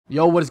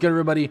Yo, what is good,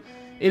 everybody?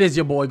 It is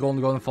your boy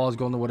Golden Falls,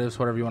 Golden What Ifs,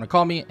 whatever you want to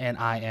call me, and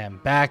I am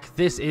back.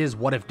 This is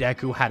What If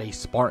Deku had a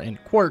Spartan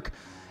Quirk,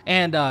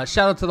 and shout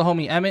out to the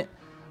homie Emmett.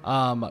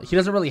 He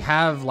doesn't really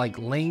have like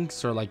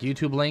links or like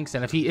YouTube links,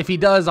 and if he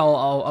does,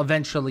 I'll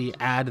eventually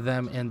add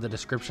them in the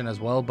description as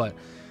well. But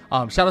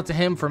shout out to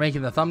him for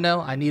making the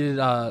thumbnail. I needed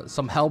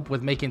some help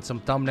with making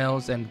some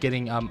thumbnails and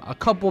getting a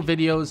couple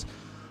videos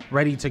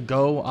ready to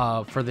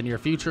go for the near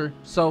future,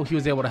 so he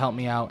was able to help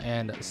me out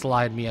and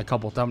slide me a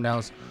couple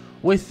thumbnails.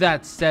 With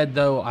that said,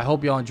 though, I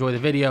hope y'all enjoy the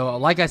video.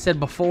 Like I said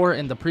before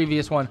in the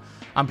previous one,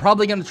 I'm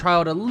probably going to try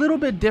out a little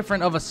bit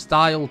different of a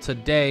style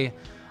today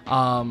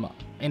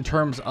in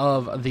terms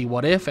of the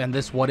what if, and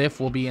this what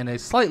if will be in a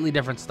slightly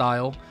different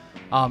style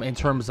in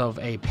terms of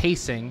a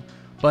pacing.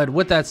 But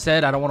with that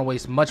said, I don't want to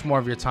waste much more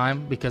of your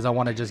time because I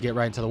want to just get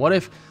right into the what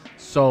if.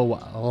 So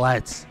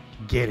let's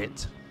get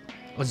it.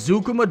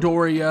 Izuku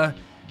Midoriya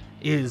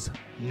is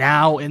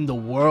now in the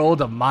world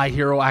of My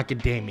Hero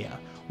Academia,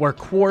 where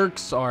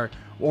quirks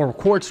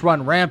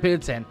run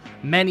rampant, and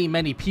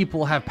many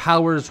people have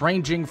powers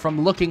ranging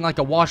from looking like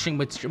a washing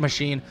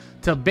machine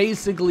to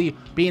basically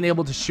being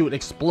able to shoot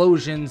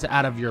explosions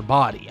out of your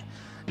body.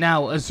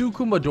 Now,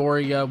 Izuku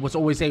Midoriya was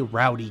always a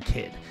rowdy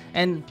kid,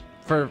 and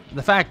for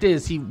the fact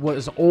is, he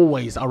was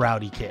always a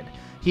rowdy kid.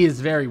 He is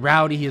very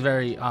rowdy. He's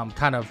very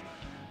kind of,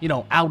 you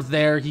know, out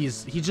there.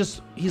 He's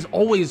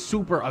always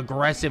super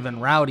aggressive and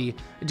rowdy,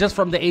 just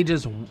from the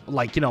ages,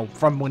 like, you know,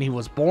 from when he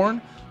was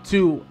born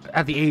to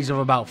at the age of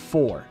about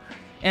 4.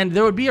 And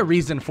there would be a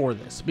reason for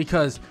this,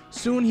 because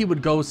soon he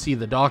would go see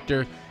the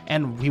doctor,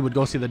 and he would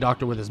go see the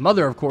doctor with his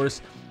mother, of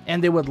course,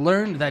 and they would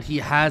learn that he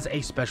has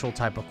a special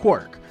type of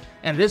quirk.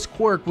 And this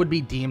quirk would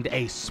be deemed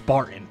a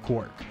Spartan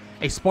Quirk.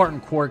 A Spartan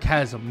Quirk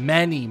has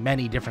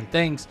many different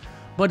things,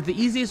 but the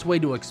easiest way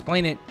to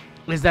explain it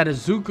is that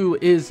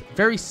Izuku is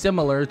very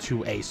similar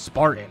to a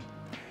Spartan.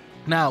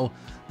 Now,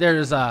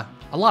 there's a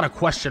lot of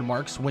question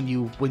marks when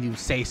you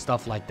say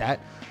stuff like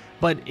that,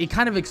 but it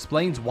kind of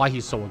explains why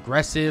he's so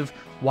aggressive,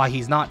 why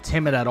he's not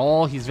timid at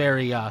all. He's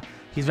very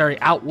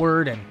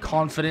outward and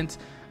confident.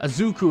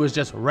 Izuku is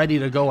just ready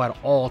to go at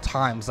all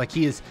times. Like,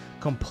 he is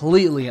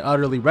completely and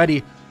utterly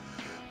ready.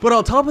 But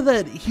on top of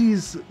that,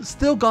 he's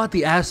still got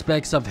the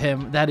aspects of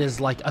him that is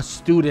like a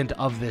student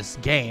of this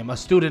game, a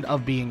student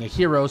of being a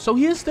hero. So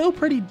he is still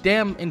pretty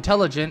damn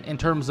intelligent in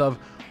terms of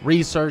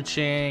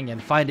researching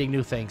and finding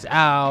new things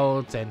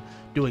out and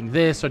doing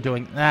this or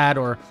doing that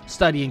or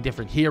studying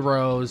different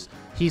heroes.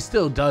 He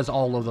still does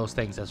all of those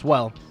things as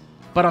well.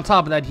 But on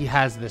top of that, he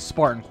has this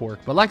Spartan quirk.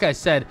 But like I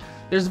said,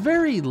 there's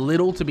very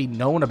little to be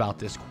known about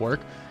this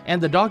quirk.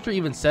 And the doctor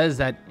even says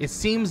that it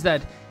seems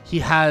that he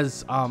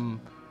has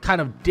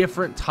kind of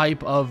different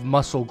type of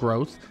muscle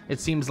growth. It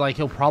seems like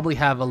he'll probably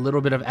have a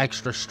little bit of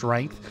extra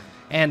strength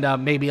and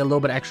maybe a little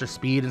bit extra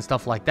speed and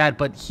stuff like that.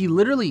 But he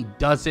literally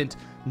doesn't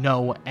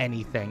know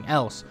anything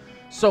else.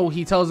 So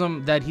he tells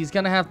him that he's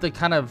going to have to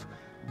kind of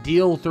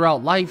deal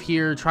throughout life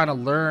here trying to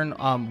learn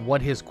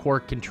what his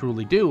quirk can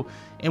truly do,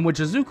 in which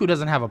Izuku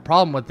doesn't have a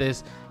problem with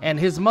this, and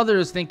his mother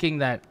is thinking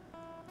that,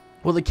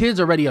 well, the kid's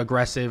already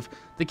aggressive,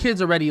 the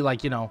kid's already,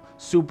 like, you know,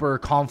 super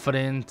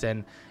confident,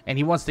 and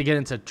he wants to get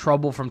into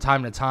trouble from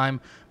time to time.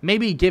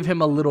 Maybe give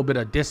him a little bit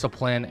of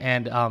discipline,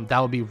 and that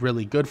would be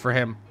really good for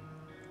him.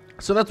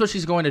 So that's what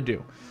she's going to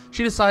do.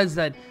 She decides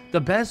that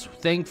the best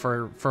thing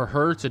for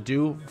her to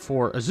do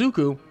for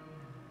Izuku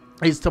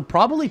is to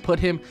probably put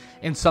him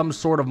in some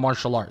sort of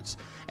martial arts.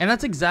 And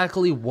that's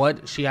exactly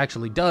what she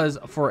actually does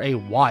for a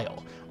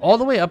while. All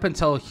the way up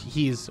until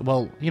he's,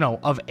 well, you know,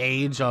 of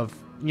age of,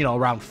 you know,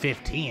 around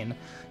 15.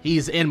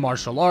 He's in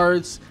martial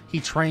arts,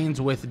 he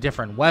trains with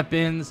different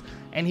weapons,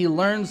 and he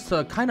learns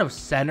to kind of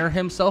center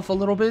himself a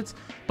little bit,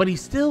 but he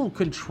still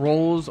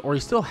controls, or he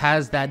still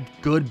has that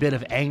good bit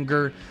of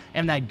anger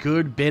and that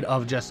good bit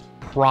of just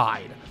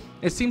pride.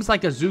 It seems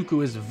like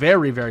Izuku is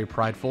very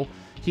prideful.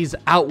 He's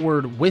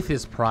outward with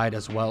his pride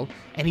as well,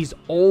 and he's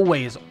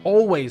always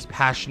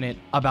passionate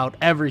about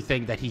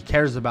everything that he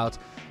cares about,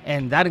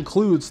 and that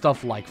includes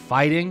stuff like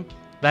fighting,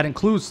 that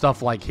includes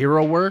stuff like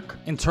hero work,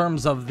 in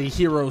terms of the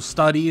hero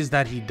studies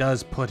that he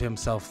does put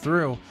himself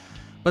through.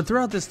 But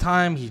throughout this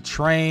time, he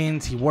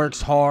trains, he works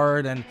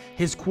hard, and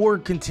his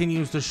quirk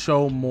continues to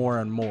show more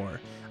and more.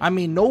 I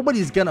mean,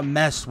 nobody's gonna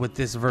mess with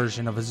this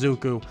version of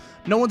Izuku.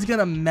 No one's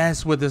gonna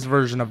mess with this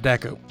version of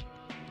Deku.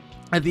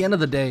 At the end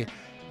of the day,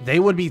 they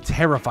would be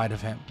terrified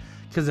of him,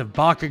 because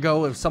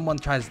if someone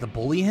tries to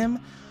bully him,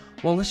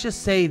 well, let's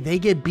just say they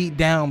get beat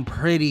down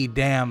pretty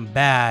damn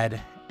bad,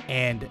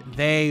 and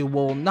they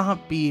will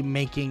not be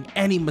making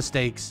any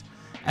mistakes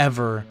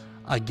ever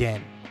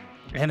again.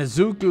 And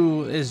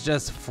Izuku is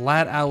just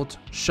flat out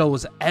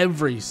shows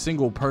every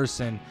single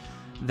person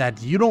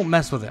that you don't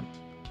mess with him,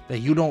 that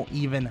you don't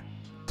even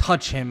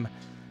touch him,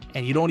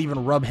 and you don't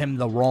even rub him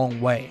the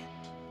wrong way,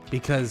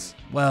 because,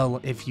 well,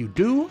 if you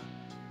do,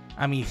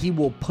 I mean, he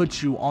will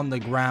put you on the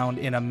ground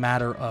in a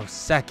matter of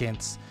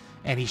seconds.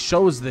 And he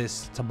shows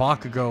this to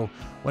Bakugo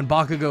when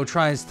Bakugo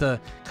tries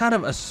to kind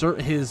of assert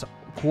his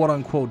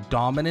quote-unquote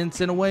dominance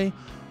in a way,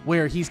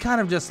 where he's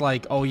kind of just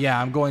like, oh yeah,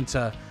 I'm going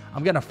to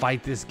I'm gonna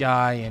fight this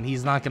guy and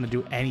he's not gonna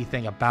do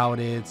anything about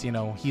it. You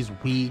know, he's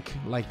weak.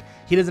 Like,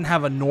 he doesn't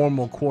have a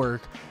normal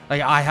quirk.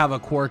 Like, I have a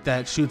quirk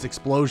that shoots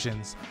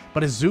explosions,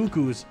 but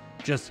Izuku's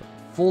just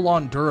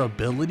full-on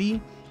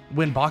durability.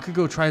 When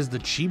Bakugo tries to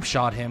cheap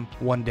shot him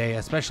one day,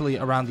 especially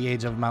around the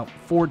age of about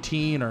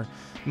 14 or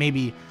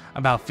maybe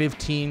about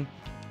 15,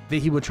 that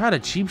he would try to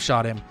cheap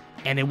shot him,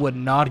 and it would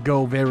not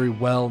go very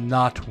well,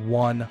 not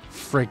one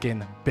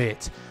freaking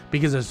bit,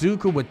 because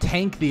Izuku would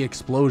tank the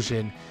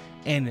explosion,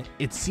 and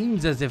it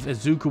seems as if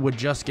Izuku would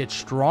just get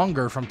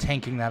stronger from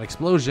tanking that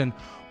explosion,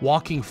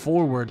 walking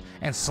forward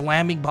and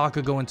slamming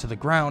Bakugo into the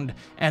ground,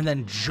 and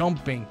then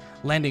jumping,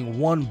 landing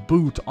one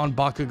boot on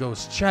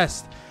Bakugo's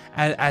chest,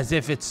 as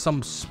if it's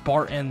some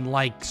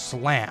Spartan-like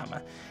slam.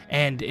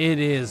 And it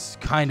is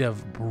kind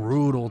of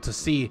brutal to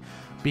see,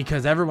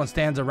 because everyone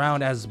stands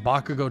around as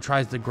Bakugo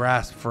tries to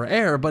grasp for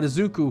air, but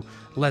Izuku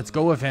lets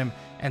go of him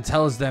and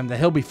tells them that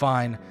he'll be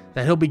fine,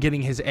 that he'll be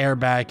getting his air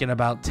back in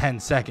about 10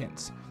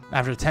 seconds.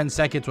 After 10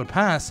 seconds would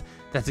pass,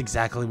 that's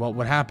exactly what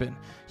would happen.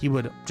 He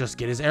would just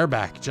get his air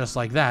back, just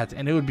like that,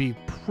 and it would be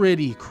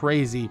pretty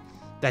crazy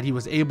that he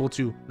was able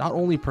to not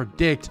only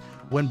predict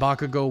when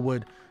Bakugo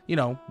would, you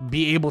know,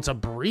 be able to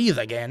breathe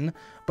again,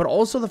 but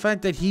also the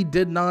fact that he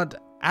did not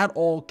at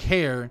all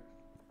care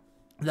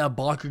that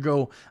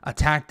Bakugo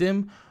attacked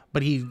him,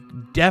 but he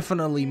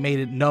definitely made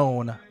it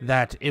known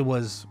that it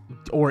was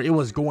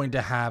going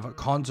to have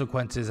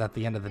consequences at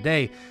the end of the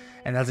day,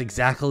 and that's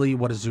exactly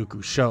what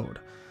Izuku showed.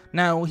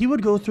 Now, he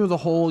would go through the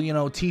whole, you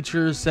know,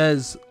 teacher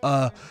says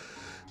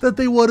that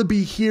they want to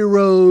be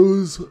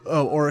heroes,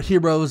 or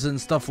heroes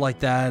and stuff like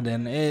that,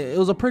 and it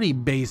was a pretty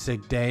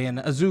basic day, and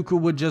Izuku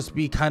would just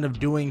be kind of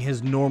doing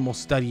his normal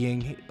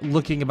studying,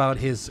 looking about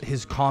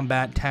his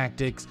combat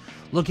tactics,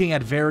 looking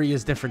at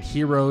various different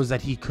heroes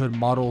that he could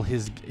model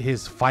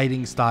his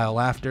fighting style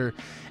after,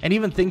 and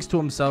even thinks to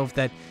himself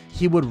that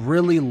he would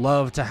really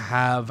love to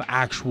have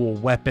actual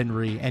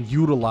weaponry and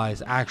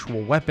utilize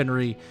actual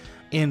weaponry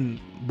in,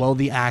 well,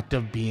 the act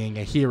of being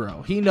a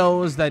hero. He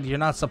knows that you're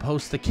not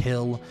supposed to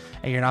kill,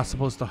 and you're not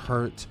supposed to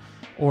hurt,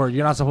 or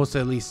you're not supposed to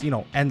at least, you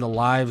know, end the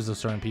lives of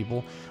certain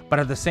people. But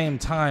at the same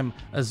time,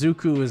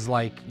 Izuku is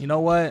like, you know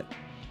what?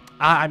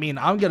 I mean,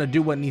 I'm gonna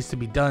do what needs to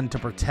be done to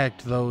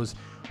protect those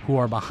who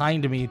are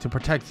behind me, to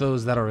protect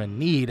those that are in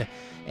need.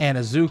 And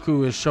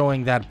Izuku is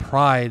showing that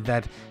pride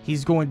that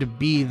he's going to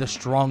be the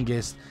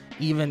strongest,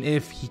 even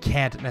if he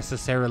can't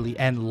necessarily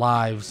end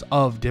lives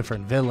of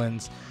different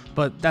villains.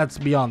 But that's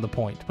beyond the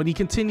point. But he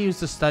continues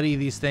to study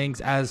these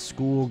things as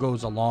school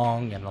goes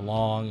along and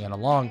along and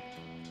along.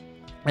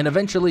 And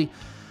eventually,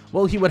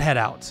 well, he would head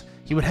out.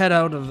 He would head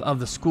out of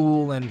the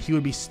school, and he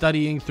would be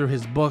studying through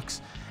his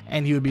books,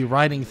 and he would be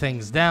writing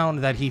things down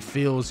that he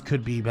feels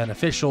could be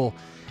beneficial,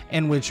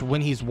 in which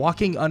when he's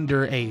walking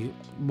under a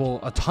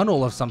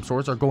tunnel of some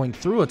sorts, or going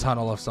through a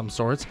tunnel of some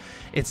sorts,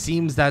 it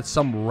seems that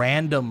some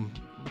random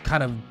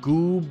kind of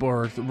goob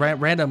or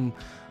random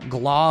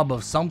glob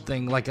of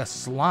something like a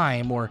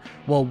slime, or,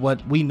 well,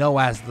 what we know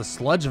as the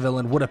sludge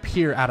villain, would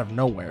appear out of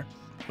nowhere.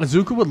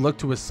 Izuku would look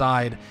to his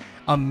side,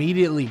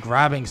 immediately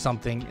grabbing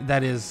something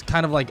that is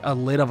kind of like a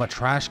lid of a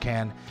trash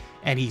can,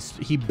 and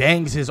he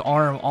bangs his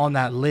arm on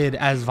that lid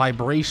as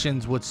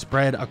vibrations would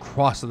spread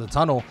across the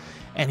tunnel,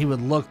 and he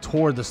would look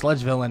toward the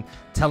sludge villain,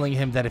 telling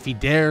him that if he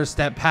dares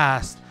step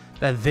past,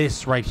 that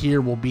this right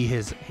here will be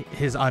his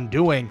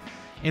undoing.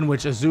 In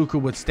which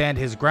Izuku would stand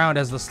his ground,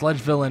 as the sludge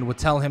villain would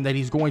tell him that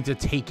he's going to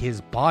take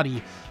his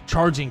body,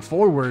 charging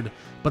forward,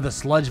 but the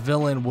sludge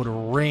villain would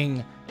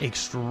ring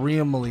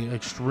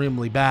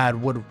extremely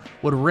bad, would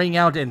ring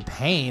out in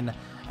pain,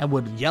 and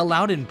would yell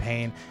out in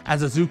pain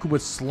as Izuku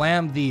would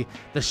slam the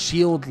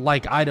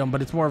shield-like item,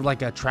 but it's more of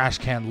like a trash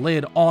can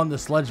lid, on the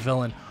sludge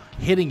villain,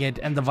 hitting it,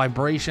 and the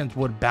vibrations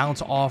would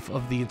bounce off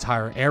of the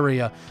entire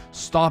area,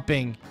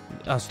 stopping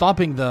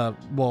the,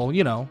 well,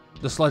 you know,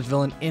 the sludge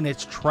villain in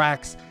its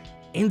tracks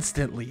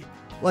instantly.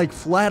 Like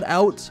flat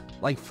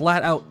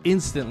out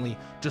instantly,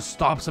 just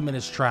stops him in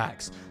his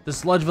tracks. The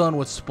sludge villain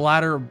would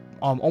splatter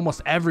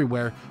almost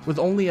everywhere, with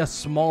only a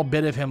small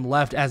bit of him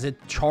left as it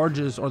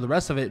charges, or the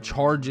rest of it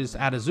charges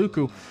at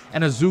Izuku,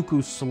 and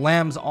Izuku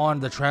slams on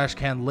the trash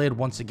can lid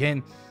once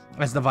again,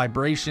 as the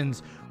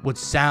vibrations would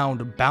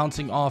sound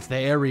bouncing off the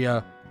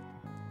area.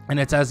 And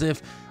it's as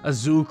if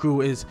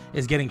Izuku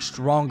is getting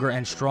stronger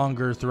and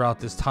stronger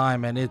throughout this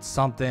time, and it's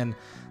something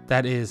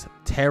that is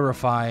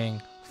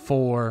terrifying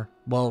for,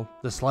 well,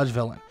 the sludge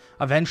villain.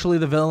 Eventually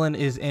the villain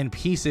is in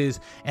pieces,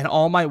 and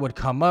All Might would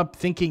come up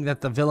thinking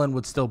that the villain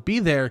would still be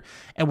there,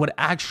 and would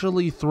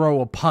actually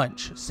throw a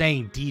punch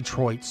saying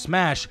Detroit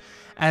Smash,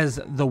 as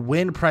the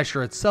wind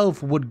pressure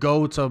itself would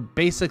go to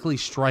basically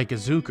strike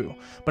Izuku.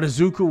 But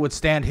Izuku would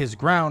stand his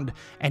ground,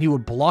 and he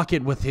would block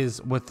it with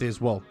his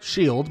well,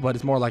 shield, but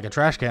it's more like a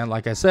trash can,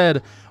 like I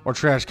said, or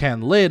trash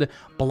can lid,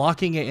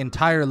 blocking it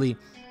entirely.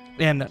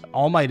 And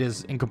All Might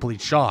is in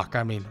complete shock.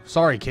 I mean,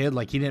 sorry, kid,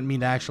 like, he didn't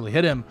mean to actually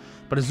hit him.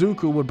 But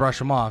Izuku would brush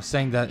him off,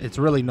 saying that it's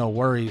really no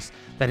worries,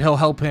 that he'll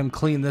help him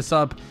clean this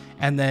up,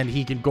 and then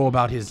he can go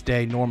about his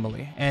day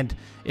normally. And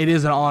it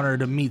is an honor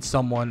to meet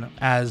someone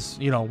as,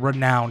 you know,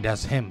 renowned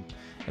as him.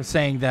 And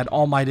saying that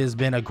All Might has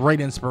been a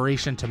great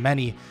inspiration to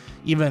many,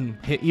 even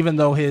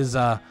though his,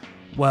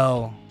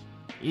 well,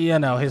 you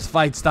know, his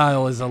fight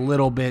style is a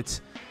little bit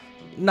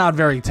not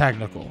very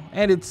technical,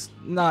 and it's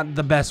not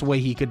the best way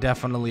he could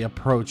definitely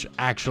approach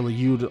actually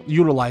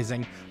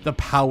utilizing the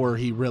power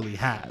he really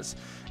has.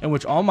 In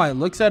which All Might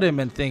looks at him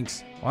and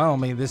thinks, well, I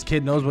mean, this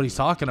kid knows what he's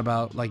talking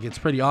about. Like, it's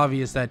pretty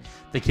obvious that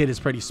the kid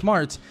is pretty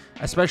smart,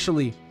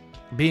 especially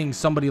being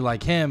somebody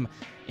like him,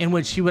 in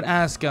which he would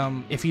ask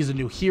if he's a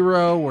new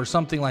hero or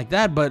something like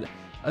that. But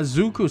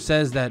Izuku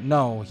says that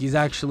no, he's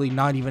actually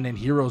not even in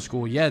hero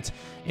school yet,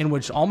 in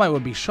which All Might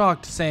would be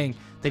shocked, saying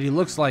that he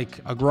looks like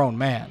a grown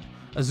man.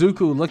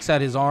 Izuku looks at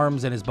his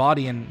arms and his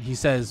body and he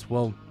says,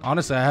 well,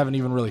 honestly, I haven't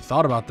even really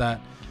thought about that,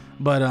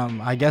 but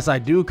I guess I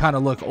do kind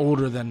of look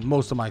older than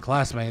most of my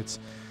classmates.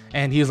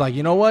 And he's like,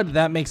 you know what,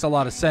 that makes a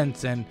lot of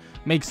sense, and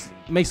makes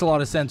a lot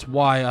of sense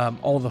why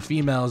all the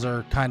females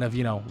are kind of,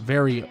 you know,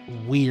 very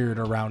weird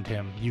around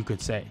him, you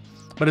could say.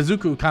 But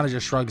Izuku kind of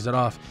just shrugs it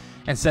off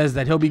and says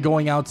that he'll be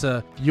going out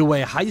to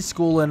UA High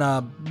School in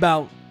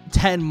about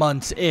 10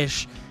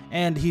 months-ish,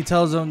 and he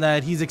tells him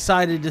that he's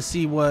excited to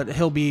see what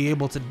he'll be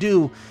able to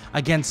do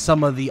against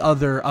some of the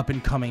other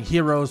up-and-coming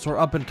heroes or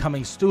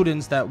up-and-coming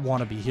students that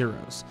want to be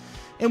heroes.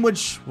 In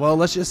which, well,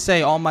 let's just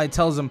say All Might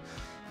tells him,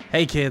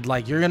 hey kid,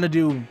 like, you're gonna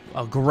do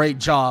a great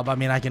job. I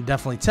mean, I can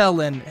definitely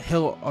tell.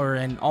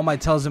 And All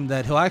Might tells him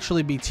that he'll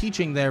actually be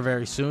teaching there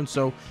very soon,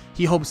 so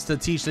he hopes to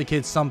teach the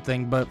kid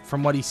something. But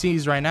from what he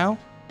sees right now,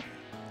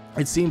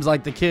 it seems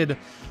like the kid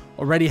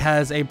already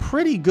has a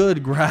pretty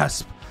good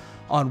grasp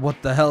on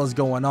what the hell is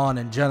going on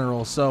in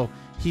general, so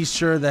he's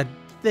sure that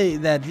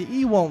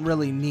he won't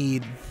really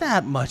need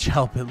that much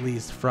help, at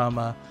least from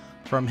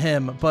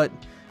him. But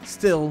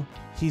still,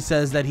 he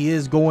says that he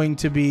is going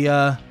to be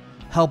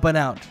helping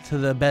out to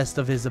the best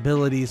of his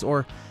abilities,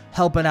 or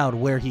helping out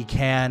where he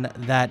can,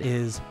 that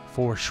is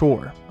for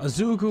sure.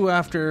 Izuku,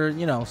 after,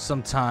 you know,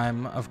 some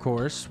time, of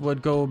course,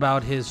 would go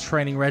about his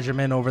training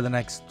regimen over the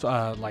next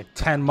like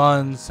 10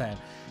 months, and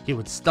he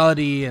would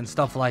study and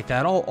stuff like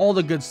that, all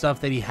the good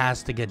stuff that he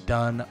has to get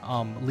done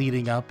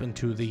leading up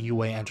into the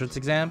UA entrance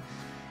exam.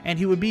 And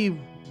he would be,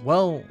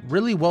 well,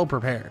 really well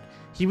prepared.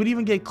 He would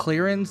even get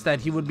clearance that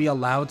he would be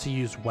allowed to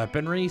use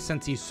weaponry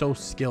since he's so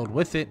skilled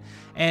with it.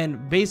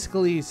 And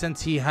basically,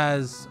 since he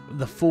has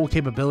the full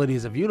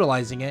capabilities of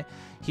utilizing it,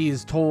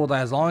 he's told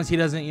as long as he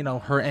doesn't, you know,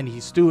 hurt any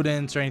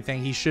students or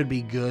anything, he should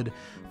be good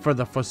for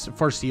the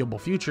foreseeable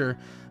future.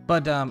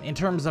 But in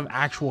terms of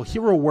actual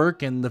hero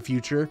work in the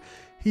future,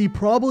 he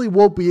probably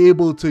won't be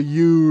able to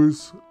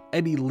use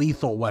any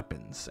lethal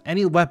weapons.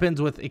 Any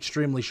weapons with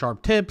extremely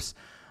sharp tips,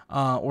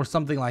 or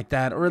something like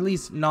that, or at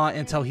least not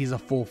until he's a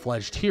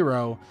full-fledged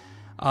hero.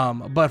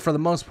 But for the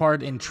most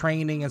part, in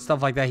training and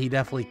stuff like that, he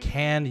definitely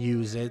can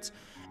use it.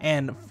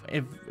 And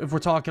if we're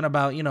talking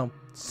about, you know,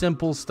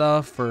 simple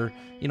stuff or,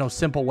 you know,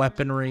 simple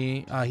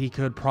weaponry, he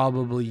could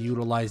probably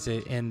utilize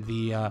it in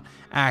the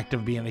act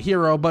of being a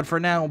hero. But for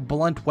now,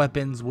 blunt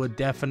weapons would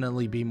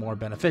definitely be more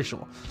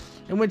beneficial.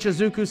 In which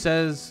Izuku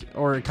says,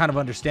 or kind of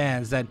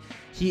understands, that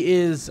he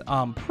is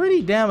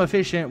pretty damn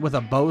efficient with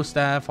a bow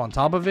staff on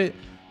top of it.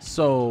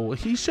 So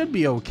he should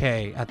be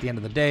okay at the end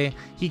of the day.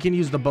 He can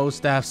use the bow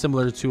staff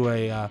similar to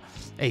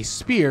a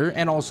spear,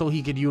 and also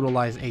he could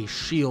utilize a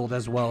shield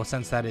as well,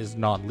 since that is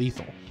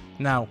non-lethal.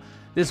 Now,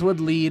 this would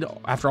lead,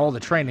 after all the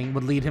training,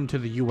 would lead him to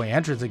the UA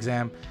entrance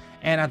exam.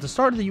 And at the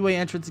start of the UA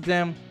entrance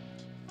exam,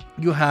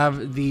 you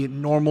have the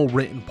normal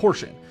written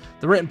portion.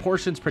 The written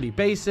portion is pretty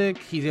basic.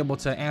 He's able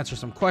to answer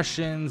some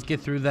questions,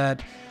 get through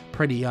that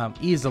pretty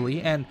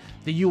easily, and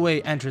the UA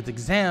entrance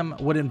exam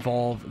would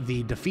involve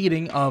the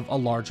defeating of a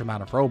large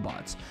amount of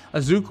robots.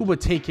 Izuku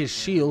would take his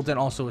shield and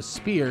also his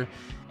spear,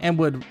 and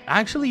would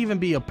actually even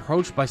be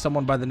approached by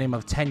someone by the name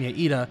of Tenya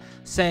Ida,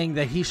 saying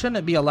that he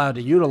shouldn't be allowed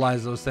to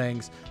utilize those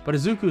things, but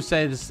Izuku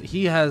says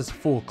he has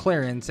full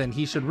clearance and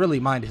he should really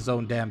mind his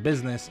own damn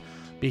business,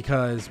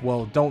 because,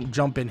 well, don't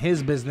jump in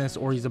his business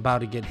or he's about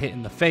to get hit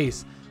in the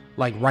face,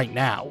 like right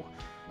now.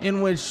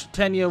 In which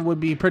Tenya would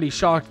be pretty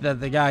shocked that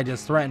the guy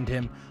just threatened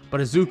him, but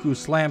Izuku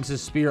slams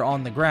his spear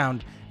on the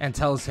ground and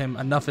tells him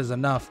enough is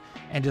enough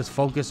and just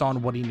focus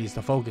on what he needs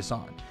to focus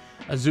on.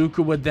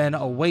 Izuku would then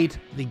await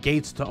the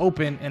gates to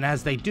open, and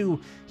as they do,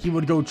 he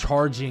would go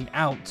charging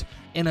out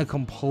in a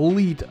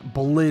complete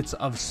blitz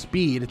of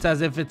speed. It's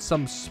as if it's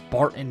some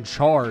Spartan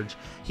charge.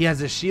 He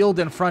has a shield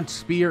in front,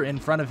 spear in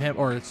front of him,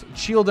 or it's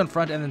shield in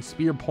front and then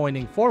spear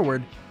pointing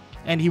forward,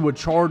 and he would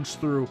charge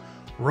through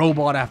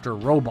robot after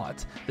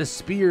robot. The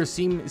spear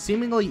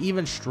seemingly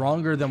even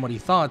stronger than what he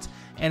thought,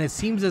 and it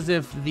seems as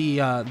if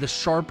the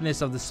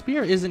sharpness of the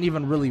spear isn't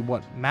even really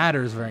what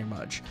matters very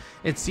much.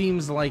 It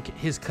seems like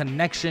his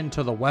connection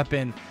to the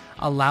weapon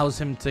allows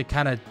him to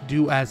kind of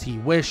do as he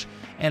wish,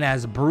 and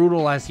as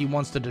brutal as he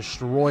wants to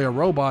destroy a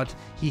robot,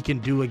 he can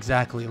do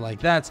exactly like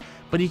that.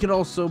 But he can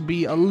also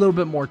be a little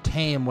bit more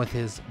tame with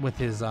his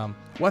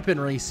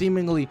weaponry,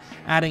 seemingly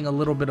adding a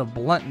little bit of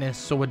bluntness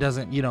so it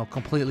doesn't, you know,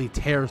 completely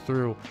tear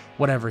through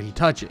whatever he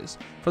touches.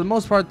 For the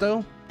most part,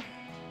 though,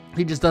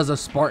 he just does a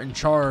Spartan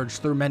charge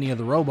through many of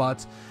the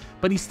robots,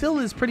 but he still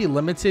is pretty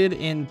limited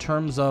in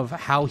terms of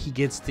how he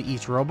gets to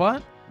each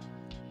robot.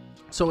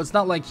 So it's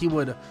not like he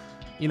would,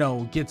 you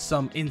know, get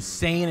some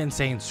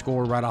insane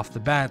score right off the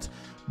bat.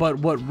 But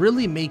what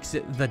really makes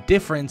it the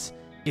difference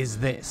is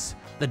this.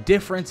 The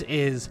difference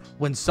is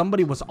when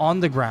somebody was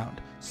on the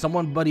ground,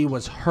 somebody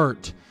was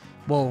hurt.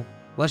 Well,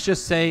 let's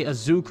just say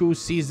Izuku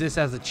sees this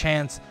as a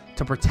chance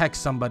to protect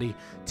somebody,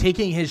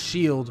 taking his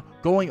shield,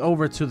 going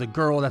over to the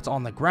girl that's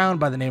on the ground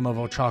by the name of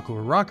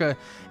Ochaku Uraka,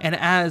 and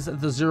as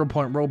the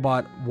 0-point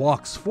robot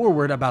walks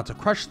forward about to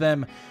crush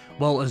them,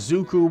 well,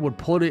 Izuku would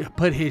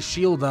put his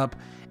shield up,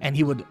 and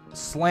he would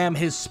slam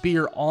his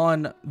spear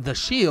on the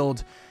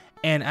shield,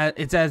 and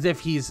it's as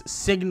if he's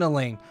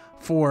signaling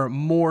for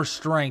more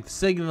strength,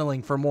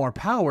 signaling for more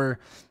power.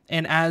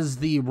 And as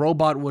the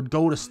robot would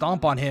go to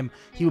stomp on him,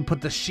 he would put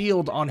the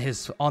shield on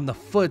the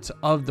foot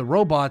of the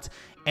robot,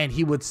 and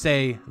he would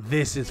say,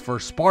 "This is for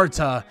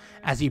Sparta,"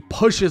 as he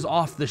pushes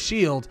off the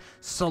shield,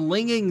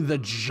 slinging the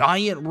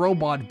giant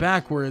robot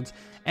backwards.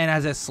 And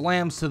as it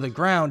slams to the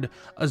ground,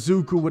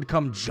 Izuku would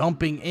come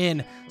jumping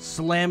in,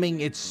 slamming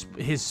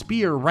his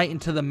spear right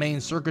into the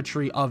main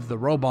circuitry of the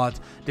robot,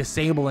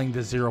 disabling the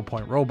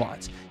 0-point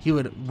robots. He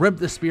would rip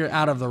the spear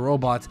out of the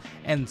robot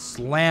and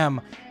slam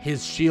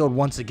his shield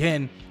once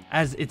again,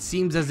 as it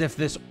seems as if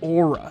this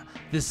aura,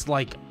 this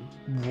like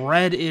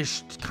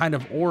reddish kind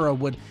of aura,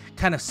 would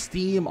kind of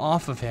steam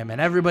off of him,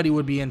 and everybody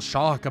would be in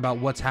shock about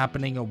what's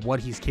happening and what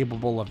he's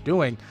capable of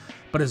doing.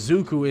 But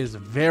Izuku is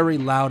very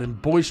loud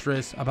and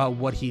boisterous about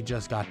what he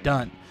just got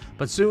done.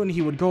 But soon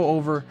he would go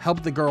over,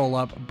 help the girl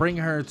up, bring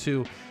her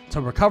to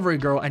Recovery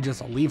Girl, and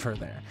just leave her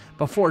there.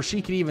 Before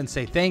she could even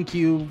say thank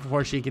you,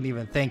 before she can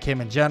even thank him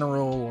in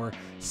general or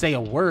say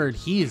a word,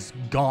 he's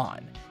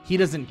gone. He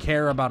doesn't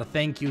care about a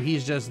thank you.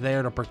 He's just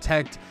there to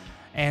protect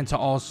and to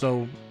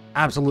also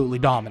absolutely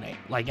dominate.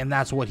 And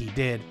that's what he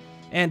did.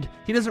 And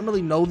he doesn't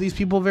really know these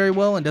people very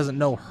well and doesn't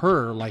know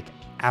her,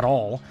 at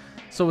all.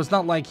 So it's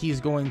not like he's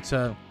going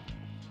to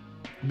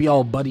be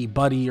all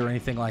buddy or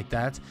anything like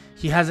that.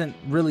 He hasn't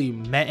really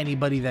met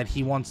anybody that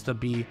he wants to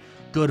be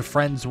good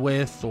friends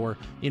with, or,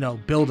 you know,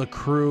 build a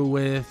crew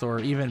with, or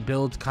even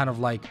build kind of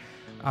like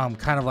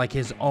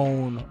his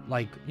own,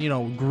 you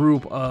know,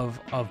 group of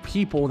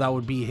people that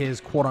would be his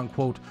quote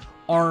unquote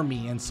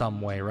army in some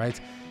way, right?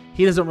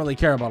 He doesn't really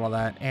care about all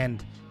that,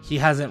 and he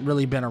hasn't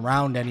really been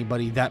around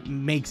anybody that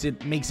makes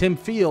him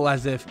feel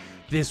as if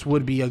this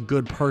would be a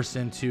good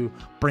person to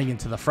bring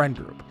into the friend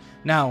group.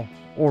 Now,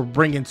 or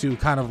bring into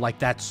kind of like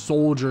that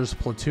soldier's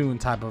platoon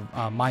type of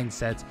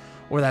mindset,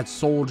 or that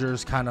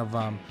soldier's kind of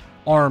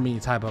army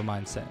type of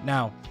mindset.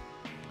 Now,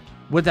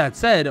 with that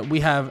said, we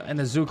have an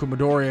Izuku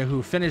Midoriya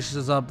who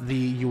finishes up the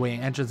UA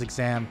entrance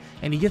exam,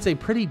 and he gets a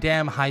pretty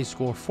damn high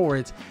score for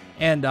it.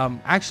 And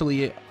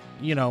actually,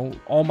 you know,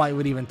 All Might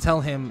would even tell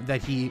him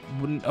that he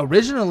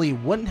originally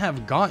wouldn't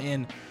have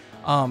gotten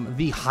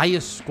the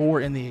highest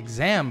score in the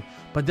exam,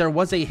 but there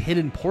was a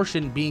hidden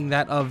portion, being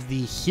that of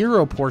the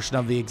hero portion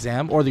of the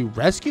exam, or the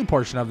rescue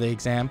portion of the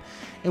exam,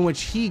 in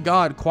which he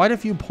got quite a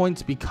few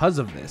points because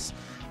of this.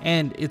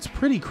 And it's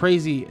pretty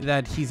crazy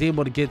that he's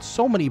able to get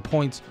so many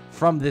points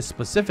from this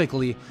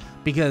specifically,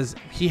 because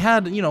he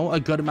had, you know, a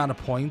good amount of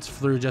points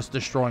through just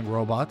destroying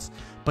robots,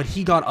 but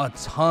he got a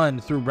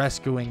ton through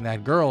rescuing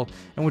that girl,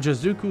 in which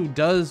Izuku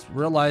does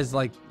realize,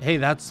 hey,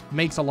 that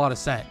makes a lot of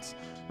sense,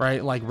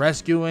 right?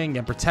 Rescuing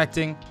and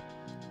protecting,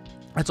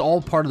 that's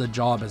all part of the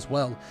job as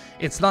well.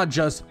 It's not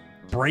just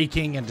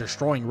breaking and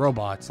destroying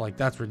robots.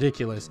 That's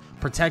ridiculous.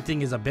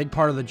 Protecting is a big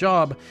part of the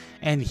job,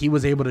 and he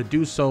was able to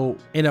do so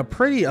in a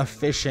pretty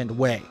efficient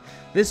way.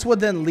 This would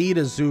then lead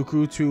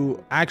Izuku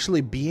to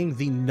actually being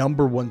the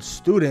 #1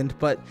 student,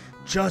 but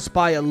just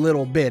by a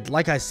little bit.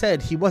 Like I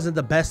said, he wasn't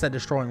the best at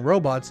destroying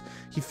robots.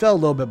 He fell a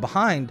little bit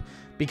behind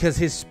because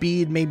his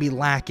speed may be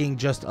lacking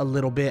just a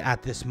little bit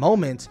at this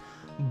moment,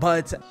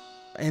 but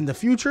in the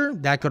future,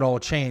 that could all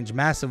change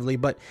massively.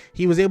 But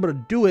he was able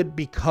to do it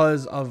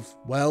because of,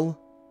 well,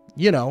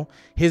 you know,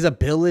 his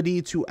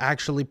ability to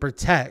actually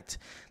protect,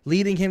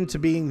 leading him to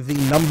being the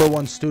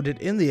 #1 student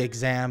in the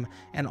exam,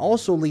 and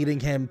also leading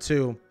him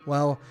to,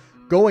 well,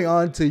 going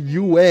on to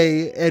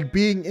UA and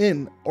being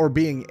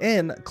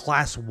in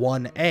Class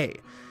 1A.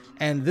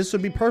 And this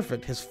would be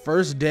perfect. His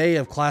first day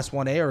of Class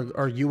 1A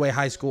or UA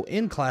High School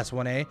in Class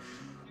 1A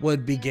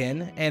would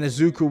begin, and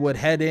Izuku would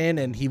head in,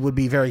 and he would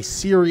be very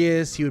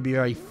serious. He would be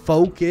very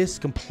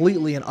focused,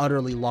 completely and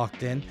utterly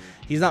locked in.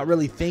 He's not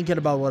really thinking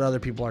about what other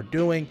people are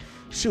doing.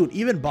 Shoot,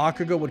 even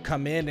Bakugo would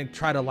come in and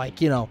try to, like,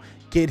 you know,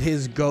 get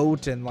his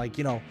goat and, like,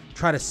 you know,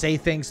 try to say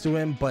things to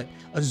him, but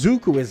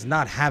Izuku is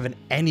not having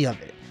any of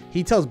it.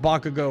 He tells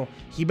Bakugo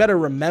he better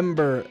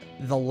remember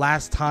the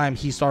last time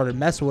he started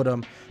messing with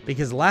him,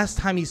 because last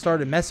time he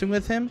started messing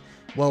with him,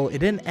 well, it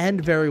didn't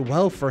end very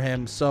well for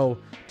him, so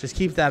just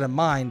keep that in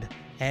mind.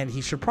 And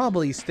he should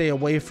probably stay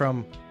away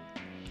from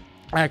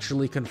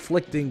actually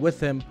conflicting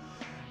with him.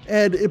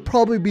 And it'd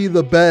probably be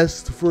the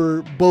best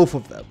for both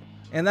of them.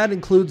 And that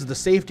includes the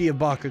safety of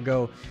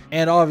Bakugo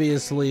and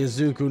obviously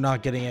Izuku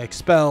not getting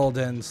expelled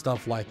and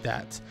stuff like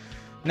that.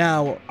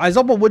 Now,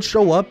 Aizawa would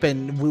show up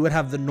and we would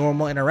have the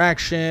normal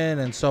interaction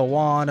and so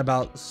on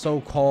about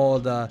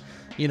so-called,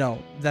 you know,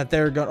 that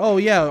they're going, oh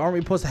yeah, aren't we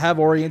supposed to have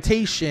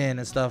orientation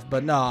and stuff?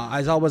 But no,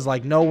 Aizawa's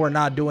like, no, we're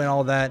not doing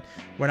all that.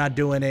 We're not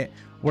doing it.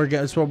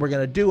 That's what we're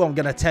going to do. I'm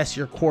going to test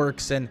your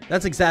quirks. And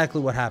that's exactly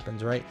what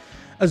happens, right?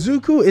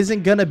 Izuku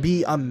isn't going to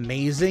be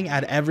amazing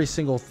at every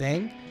single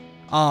thing.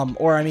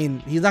 Or, I mean,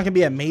 he's not going to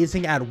be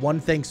amazing at one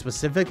thing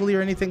specifically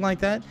or anything like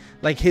that.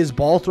 Like, his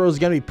ball throw is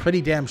going to be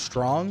pretty damn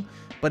strong.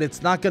 But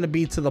it's not going to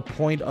be to the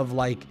point of,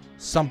 like,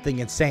 something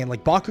insane.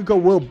 Like,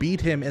 Bakugo will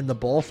beat him in the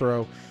ball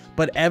throw.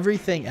 But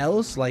everything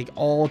else, like,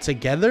 all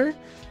together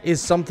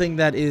is something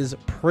that is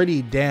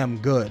pretty damn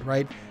good,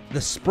 right? The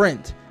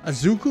sprint.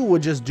 Izuku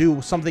would just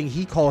do something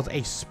he calls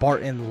a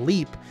Spartan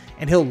leap,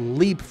 and he'll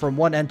leap from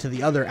one end to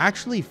the other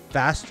actually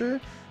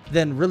faster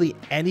than really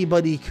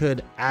anybody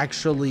could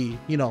actually,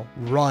 you know,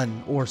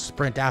 run or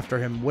sprint after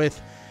him with.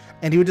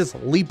 And he would just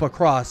leap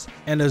across,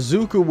 and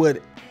Izuku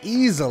would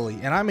easily,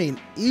 and I mean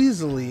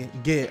easily,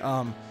 get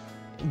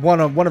one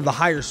of the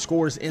higher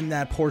scores in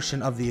that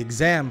portion of the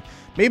exam.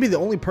 Maybe the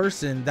only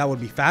person that would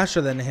be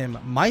faster than him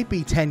might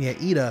be Tenya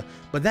Ida,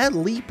 but that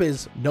leap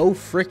is no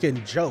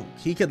freaking joke.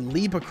 He could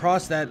leap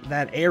across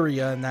that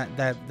area and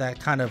that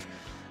kind of,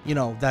 you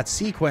know, that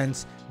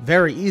sequence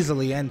very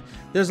easily. And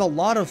there's a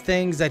lot of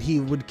things that he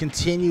would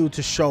continue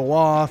to show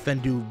off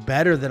and do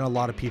better than a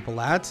lot of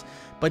people at,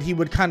 but he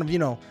would kind of, you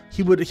know,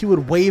 he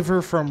would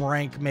waver from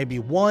rank maybe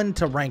 1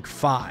 to rank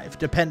 5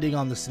 depending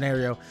on the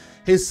scenario.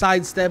 His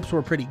side steps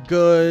were pretty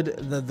good.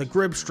 The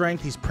grip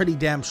strength, he's pretty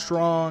damn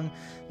strong.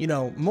 You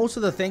know, most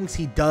of the things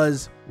he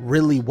does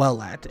really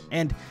well at.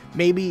 And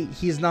maybe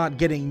he's not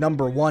getting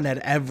number 1 at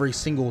every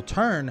single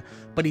turn,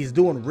 but he's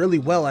doing really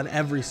well at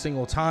every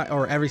single time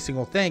or every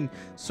single thing.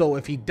 So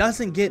if he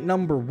doesn't get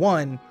number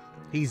 1,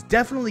 he's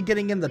definitely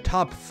getting in the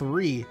top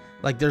 3.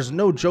 Like, there's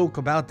no joke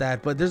about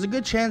that. But there's a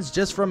good chance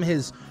just from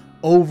his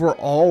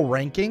overall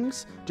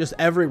rankings, just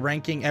every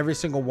ranking, every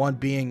single one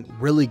being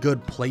really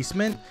good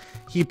placement,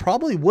 he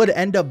probably would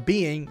end up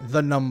being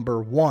the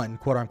number 1,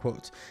 quote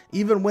unquote.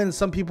 Even when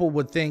some people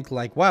would think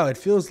like, wow, it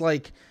feels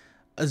like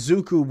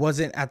Izuku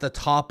wasn't at the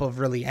top of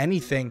really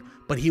anything,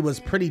 but he was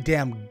pretty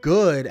damn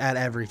good at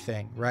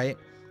everything, right?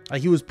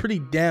 Like, he was pretty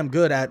damn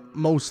good at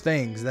most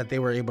things that they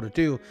were able to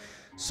do.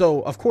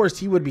 So, of course,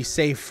 he would be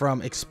safe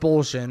from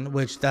expulsion,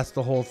 which that's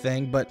the whole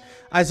thing. But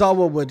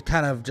Aizawa would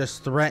kind of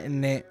just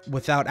threaten it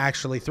without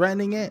actually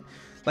threatening it.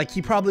 Like,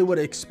 he probably would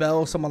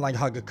expel someone like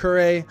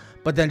Hagakure,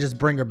 but then just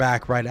bring her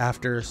back right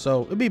after.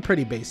 So, it'd be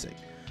pretty basic.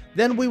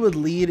 Then we would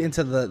lead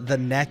into the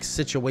next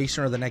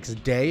situation or the next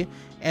day.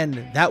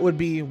 And that would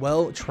be,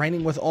 well,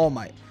 training with All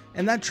Might.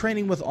 And that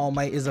training with All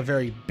Might is a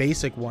very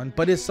basic one,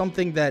 but is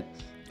something that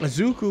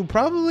Izuku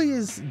probably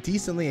is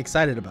decently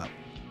excited about.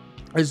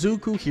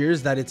 Izuku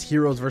hears that it's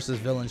heroes versus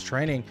villains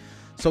training,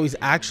 so he's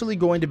actually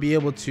going to be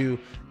able to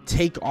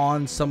take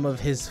on some of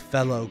his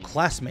fellow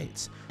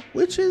classmates,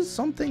 which is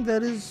something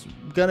that is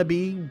gonna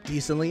be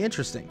decently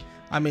interesting.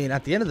 I mean,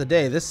 at the end of the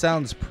day, this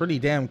sounds pretty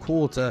damn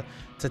cool to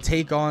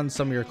take on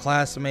some of your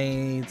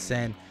classmates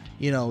and,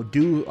 you know,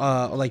 do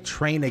like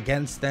train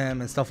against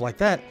them and stuff like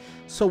that.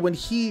 So when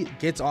he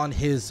gets on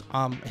his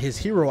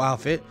hero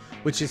outfit,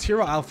 which his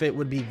hero outfit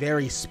would be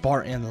very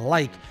Spartan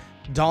like,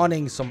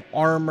 donning some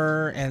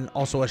armor and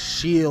also a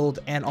shield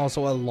and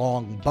also a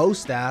long bow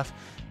staff,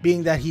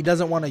 being that he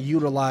doesn't want to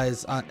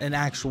utilize an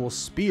actual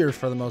spear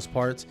for the most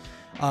part,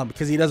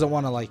 because he doesn't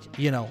want to, like,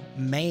 you know,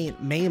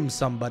 maim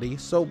somebody.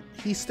 So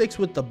he sticks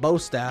with the bow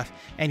staff,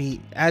 and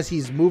as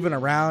he's moving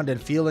around and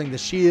feeling the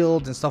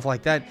shield and stuff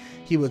like that,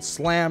 he would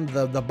slam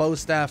the bow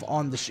staff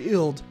on the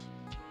shield,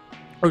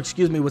 or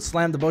excuse me, would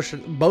slam the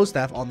bow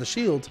staff on the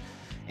shield,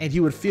 and he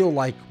would feel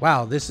like,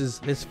 wow, this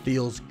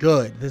feels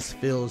good, this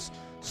feels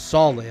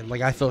solid,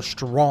 like I feel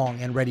strong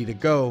and ready to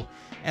go.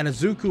 And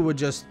Izuku would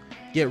just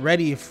get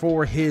ready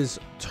for his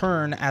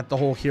turn at the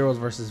whole heroes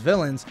versus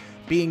villains,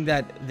 being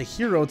that the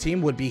hero team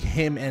would be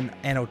him and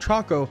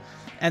Ochako,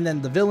 and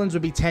then the villains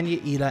would be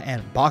Tenya Ida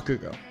and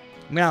Bakugo.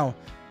 Now,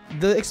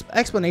 the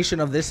explanation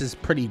of this is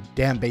pretty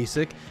damn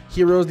basic.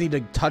 Heroes need to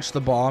touch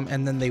the bomb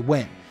and then they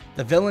win.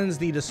 The villains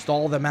need to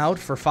stall them out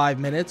for 5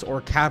 minutes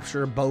or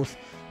capture both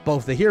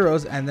the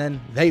heroes, and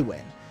then they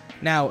win.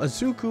 Now,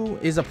 Izuku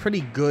is a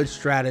pretty good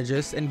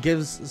strategist and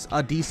gives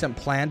a decent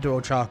plan to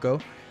Ochako,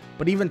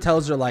 but even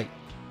tells her like,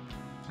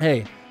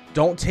 hey,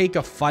 don't take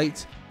a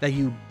fight that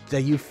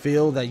you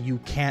feel that you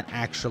can't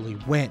actually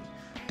win.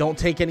 Don't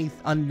take any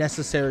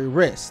unnecessary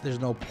risks.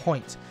 There's no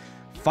point.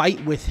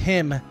 Fight with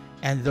him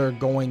and they're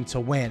going to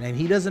win. And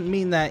he doesn't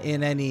mean that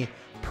in any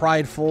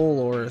prideful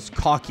or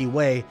cocky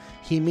way.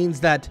 He means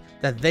that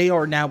they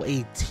are now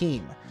a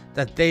team,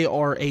 that they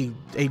are a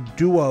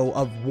duo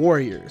of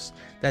warriors,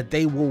 that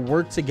they will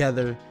work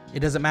together.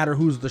 It doesn't matter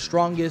who's the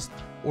strongest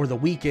or the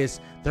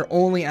weakest. They're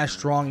only as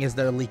strong as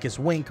their weakest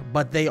link,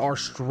 but they are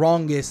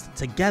strongest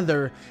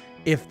together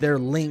if their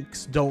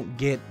links don't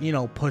get,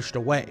 pushed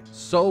away.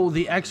 So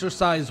the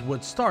exercise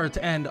would start,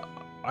 and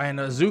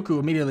Izuku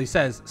immediately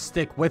says,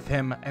 stick with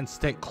him and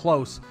stick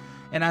close.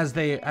 And as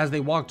they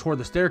walk toward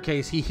the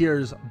staircase, he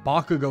hears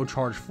Bakugo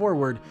charge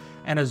forward,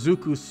 and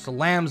Izuku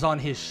slams on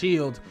his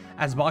shield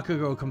as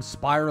Bakugo comes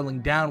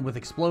spiraling down with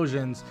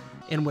explosions,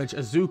 in which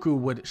Izuku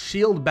would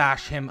shield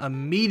bash him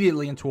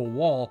immediately into a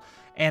wall,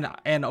 and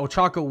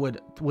Ochako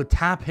would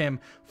tap him,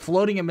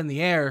 floating him in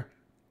the air,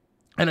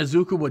 and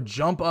Izuku would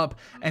jump up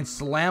and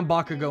slam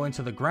Bakugo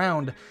into the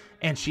ground,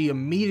 and she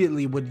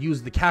immediately would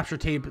use the capture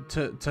tape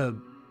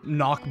to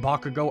knock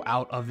Bakugo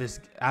out of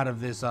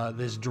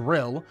this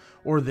drill,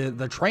 or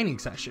the training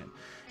session,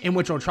 in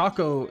which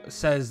Ochako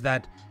says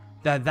that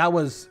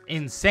was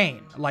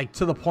insane, like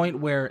to the point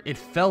where it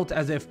felt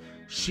as if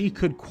she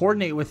could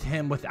coordinate with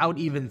him without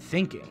even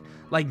thinking.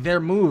 Like their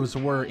moves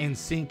were in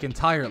sync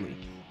entirely,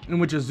 in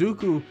which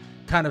Izuku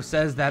kind of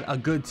says that a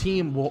good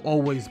team will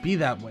always be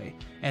that way,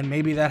 and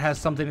maybe that has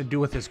something to do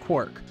with his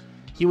quirk.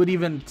 He would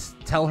even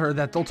tell her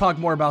that they'll talk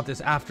more about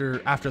this after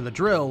the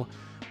drill,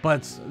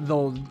 but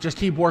they'll just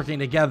keep working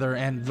together,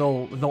 and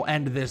they'll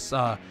end this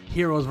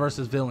heroes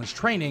versus villains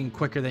training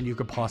quicker than you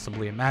could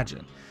possibly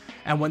imagine.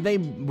 And when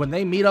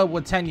they meet up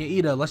with Tenya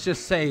Ida, let's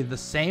just say the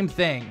same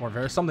thing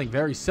or something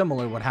very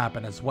similar would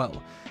happen as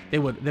well. They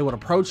would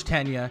approach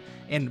Tenya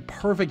in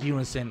perfect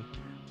unison,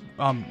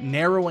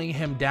 narrowing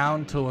him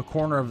down to a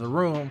corner of the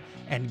room,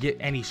 and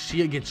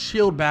he gets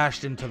shield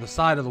bashed into the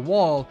side of the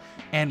wall,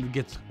 and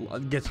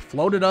gets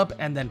floated up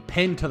and then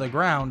pinned to the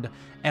ground,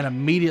 and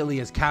immediately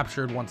is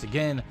captured once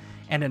again.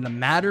 And in a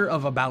matter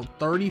of about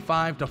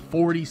 35 to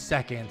 40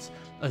 seconds,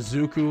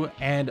 Izuku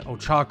and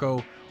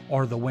Ochako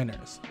are the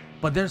winners.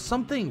 But there's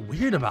something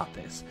weird about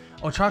this.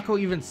 Ochako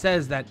even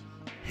says that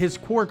his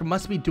quirk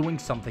must be doing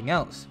something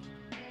else.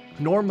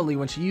 Normally,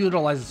 when she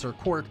utilizes her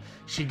quirk,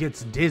 she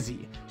gets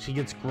dizzy, she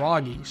gets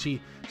groggy,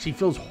 she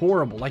feels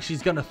horrible, like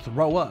she's gonna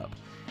throw up.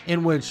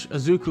 In which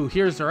Izuku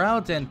hears her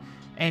out,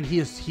 and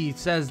he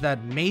says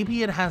that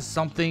maybe it has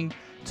something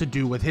to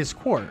do with his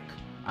quirk.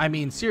 I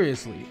mean,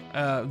 seriously,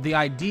 the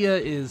idea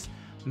is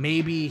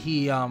maybe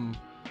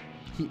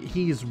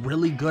he's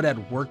really good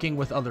at working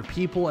with other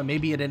people, and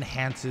maybe it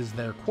enhances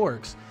their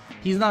quirks.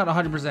 He's not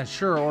 100%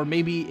 sure, or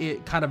maybe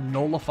it kind of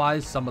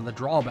nullifies some of the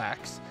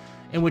drawbacks.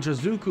 In which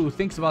Izuku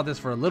thinks about this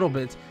for a little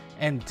bit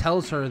and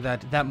tells her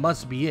that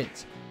must be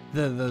it.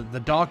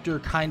 The doctor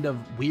kind of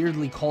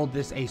weirdly called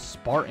this a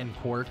Spartan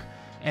Quirk,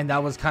 and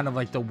that was kind of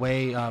like the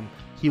way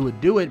he would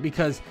do it,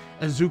 because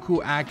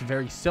Izuku act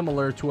very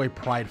similar to a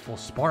prideful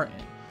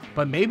Spartan.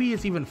 But maybe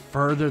it's even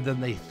further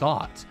than they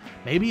thought.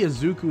 Maybe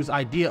Izuku's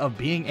idea of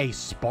being a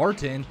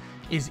Spartan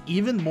is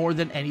even more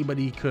than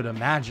anybody could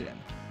imagine,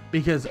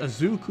 because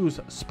Izuku's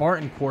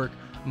Spartan Quirk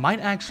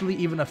might actually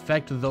even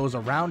affect those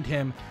around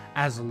him,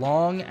 as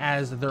long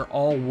as they're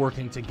all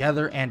working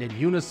together and in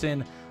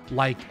unison,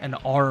 like an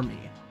army,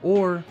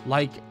 or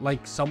like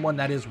someone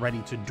that is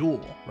ready to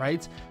duel,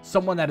 right?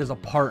 Someone that is a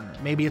partner.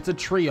 Maybe it's a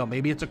trio,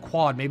 maybe it's a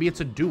quad, maybe it's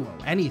a duo,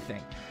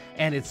 anything.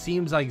 And it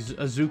seems like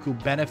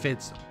Izuku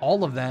benefits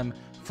all of them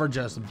for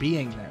just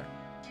being there.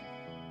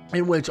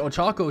 In which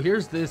Ochako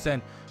hears this,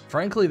 and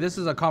frankly, this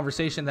is a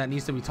conversation that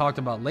needs to be talked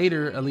about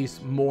later, at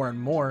least more and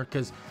more,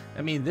 because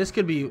I mean, this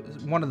could be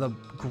one of the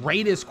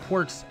greatest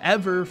quirks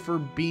ever for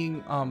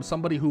being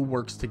somebody who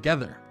works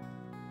together.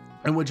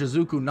 In which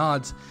Izuku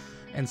nods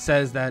and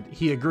says that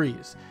he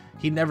agrees.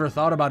 He never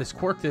thought about his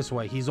quirk this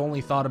way. He's only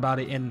thought about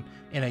it in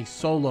a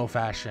solo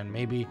fashion.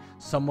 Maybe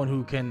someone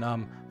who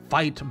can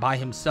fight by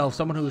himself,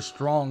 someone who is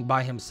strong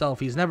by himself.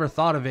 He's never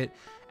thought of it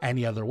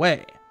any other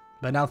way.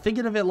 But now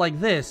thinking of it like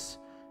this,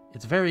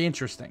 it's very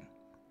interesting.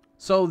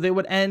 So they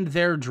would end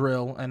their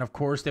drill, and of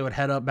course they would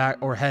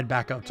head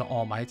back up to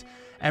All Might.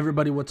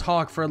 Everybody would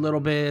talk for a little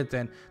bit,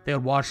 and they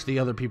would watch the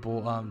other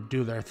people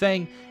do their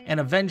thing, and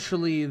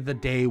eventually the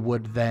day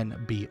would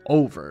then be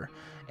over.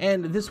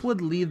 And this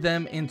would lead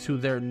them into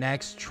their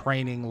next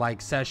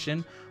training-like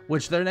session,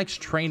 which their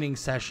next training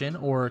session,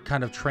 or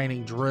kind of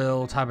training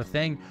drill type of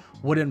thing,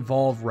 would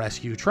involve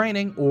rescue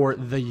training, or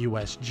the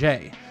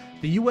USJ.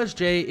 The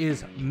USJ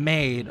is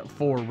made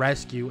for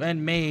rescue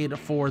and made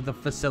for the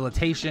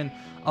facilitation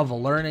of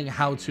learning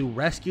how to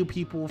rescue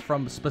people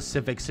from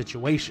specific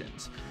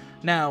situations.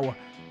 Now,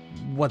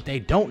 what they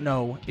don't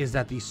know is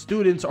that these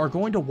students are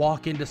going to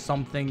walk into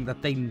something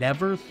that they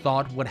never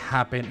thought would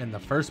happen in the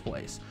first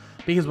place.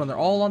 because when they're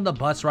all on the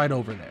bus ride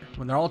over there,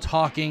 when they're all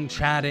talking,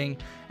 chatting,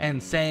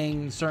 and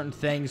saying certain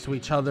things to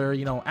each other,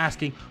 you know,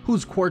 asking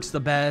whose quirk's the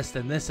best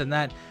and this and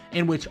that,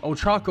 in which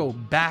Ochako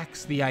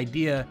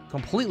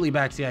completely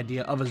backs the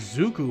idea of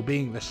Izuku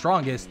being the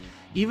strongest,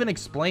 even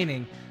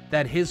explaining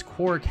that his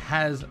quirk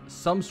has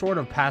some sort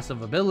of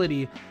passive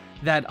ability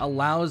that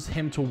allows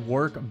him to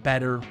work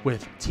better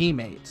with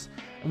teammates,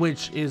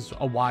 which is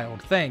a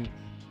wild thing,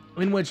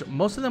 in which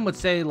most of them would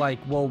say, like,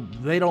 well,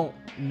 they don't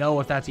know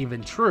if that's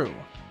even true.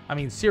 I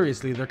mean,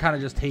 seriously, they're kind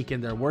of just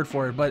taking their word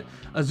for it. But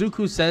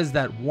Izuku says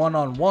that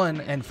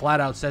one-on-one, and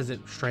flat out says it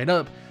straight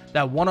up,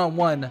 that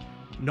one-on-one,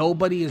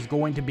 nobody is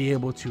going to be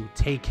able to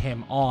take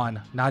him on,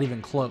 not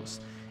even close.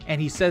 And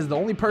he says the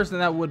only person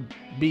that would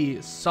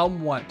be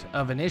somewhat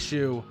of an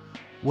issue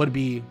would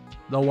be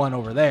the one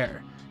over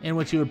there, in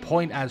which he would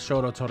point at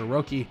Shoto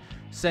Todoroki,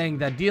 saying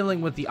that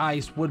dealing with the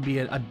ice would be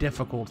a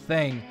difficult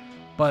thing,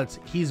 but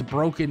he's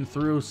broken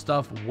through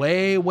stuff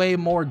way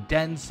more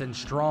dense and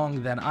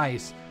strong than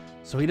ice,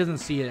 so he doesn't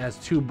see it as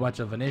too much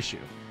of an issue.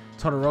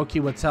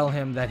 Todoroki would tell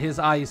him that his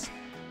ice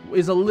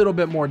is a little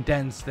bit more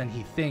dense than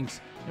he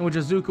thinks, in which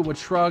Izuku would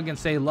shrug and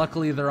say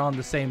luckily they're on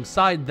the same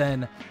side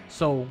then,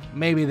 so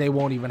maybe they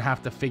won't even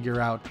have to figure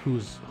out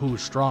who's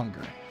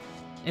stronger.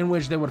 In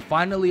which they would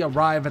finally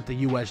arrive at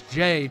the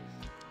USJ,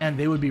 and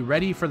they would be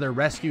ready for their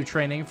rescue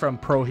training from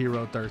Pro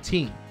Hero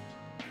 13.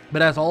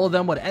 But as all of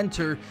them would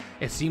enter,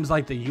 it seems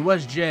like the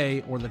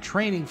USJ, or the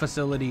training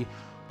facility,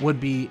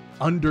 would be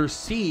under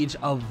siege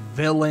of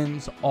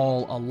villains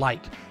all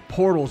alike.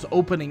 Portals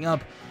opening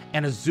up,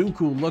 and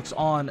Izuku looks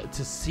on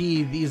to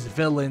see these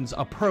villains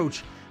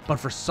approach, but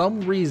for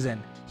some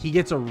reason, he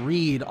gets a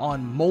read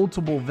on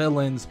multiple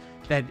villains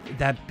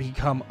that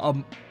become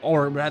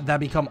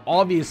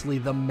obviously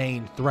the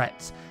main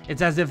threats.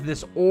 It's as if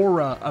this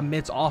aura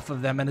emits off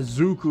of them, and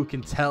Izuku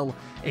can tell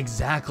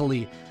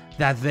exactly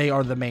that they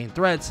are the main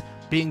threats,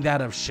 being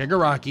that of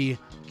Shigaraki,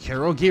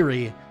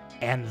 Kurogiri,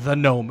 and the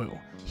Nomu.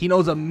 He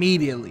knows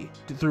immediately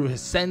through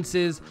his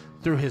senses,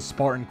 through his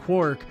Spartan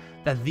Quirk,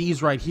 that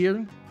these right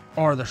here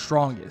are the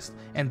strongest,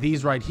 and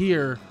these right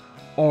here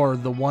are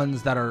the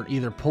ones that are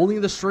either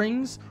pulling the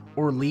strings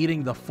or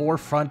leading the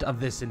forefront of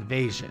this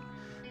invasion.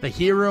 The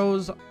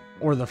heroes,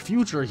 or the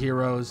future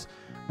heroes,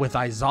 with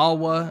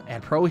Aizawa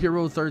and Pro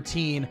Hero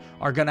 13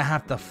 are going to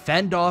have to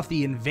fend off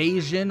the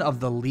invasion of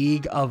the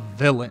League of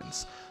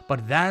Villains.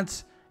 But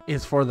that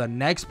is for the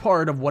next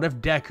part of What If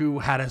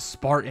Deku Had a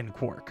Spartan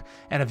Quirk.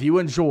 And if you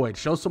enjoyed,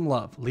 show some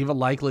love. Leave a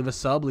like, leave a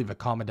sub, leave a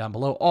comment down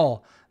below.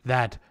 All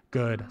that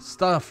good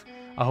stuff.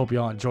 I hope you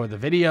all enjoyed the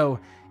video.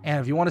 And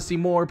if you want to see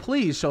more,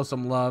 please show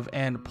some love,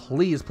 and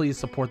please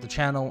support the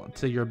channel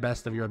to your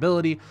best of your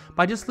ability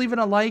by just leaving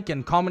a like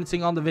and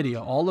commenting on the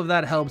video. All of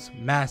that helps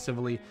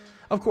massively.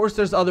 Of course,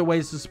 there's other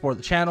ways to support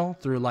the channel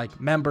through like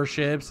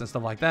memberships and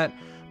stuff like that.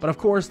 But of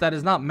course, that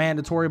is not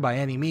mandatory by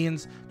any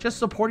means. Just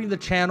supporting the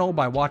channel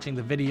by watching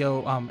the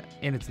video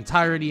in its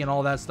entirety and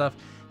all that stuff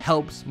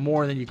helps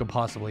more than you could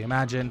possibly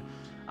imagine.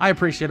 I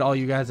appreciate all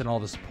you guys and all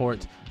the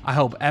support. I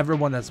hope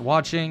everyone that's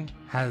watching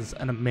has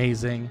an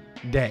amazing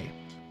day.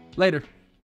 Later.